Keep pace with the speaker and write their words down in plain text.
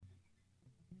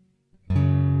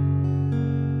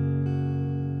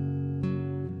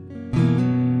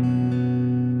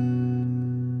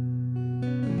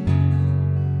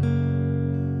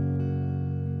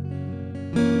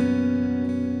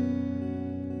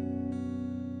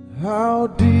How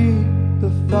deep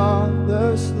the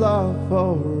Father's love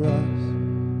for us,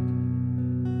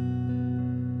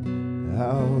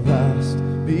 how vast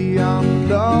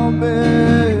beyond all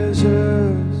measures,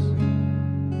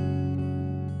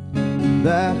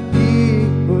 that He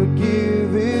would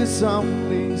give His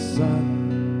only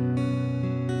Son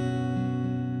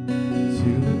to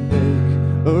make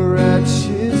a wretch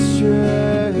His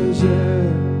treasure.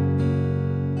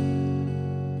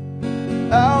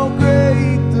 How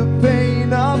great the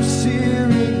pain of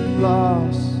searing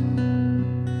loss,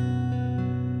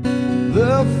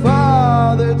 the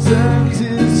Father turns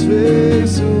His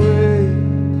face away,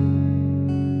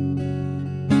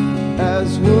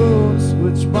 as wounds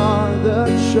which mar the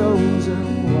chosen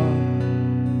one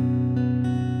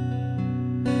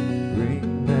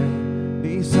bring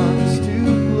many sons to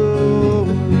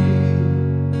glory.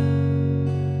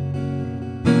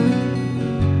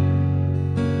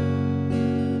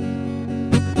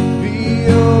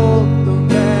 Behold the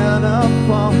man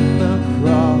upon the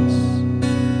cross,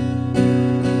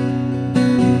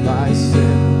 my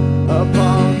sin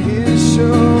upon His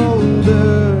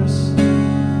shoulders,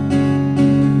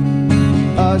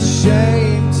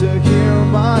 ashamed to hear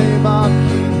my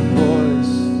mocking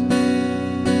voice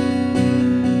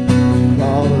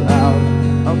fall out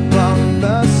among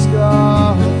the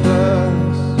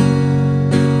scoffers.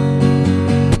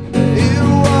 It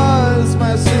was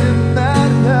my sin that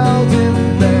held Him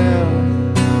there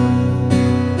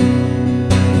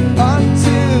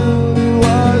until it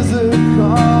was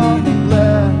accomplished.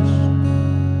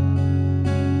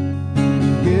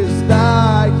 His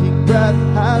dying breath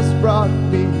has brought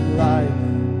me life.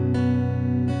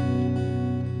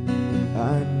 I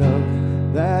know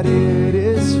that it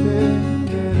is finished.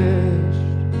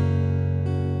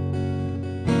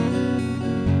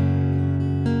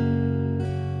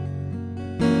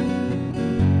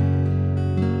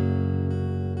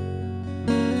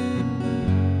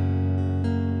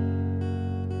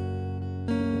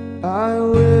 I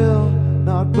will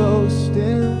not boast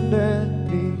in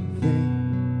anything,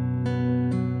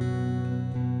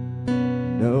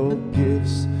 no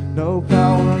gifts, no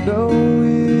power, no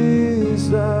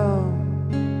wisdom,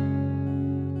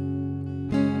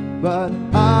 but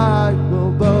I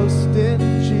will boast in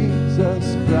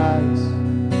Jesus Christ,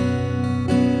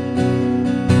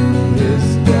 His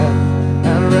death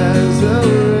and resurrection.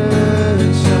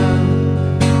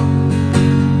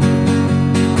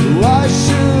 Why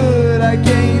should I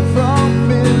gain from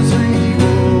misery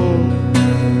more?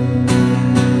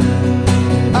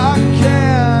 I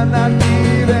cannot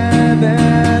give an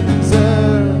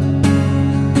answer,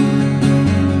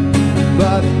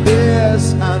 but this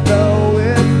I know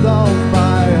with all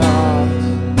my heart: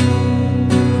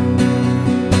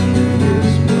 His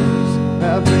wounds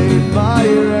have made my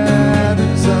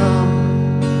ransom.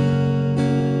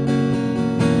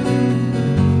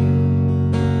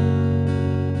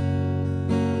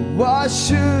 Why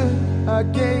should I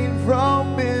gain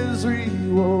from misery?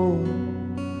 Woe,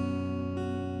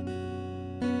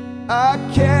 I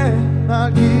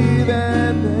cannot give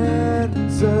an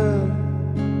answer,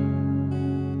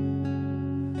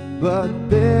 but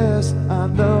this I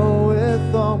know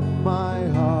with all my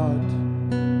heart: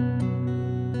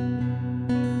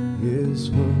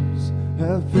 His wounds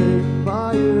have paid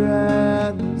my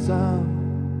ransom.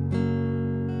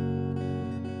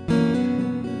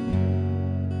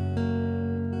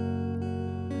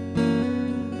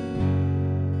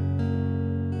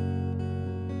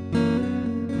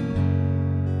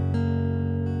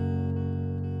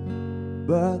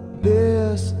 But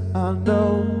this I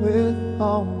know with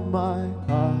all my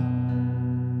heart: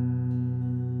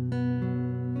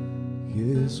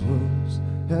 His wounds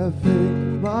have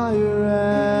paid my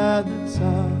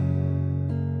ransom.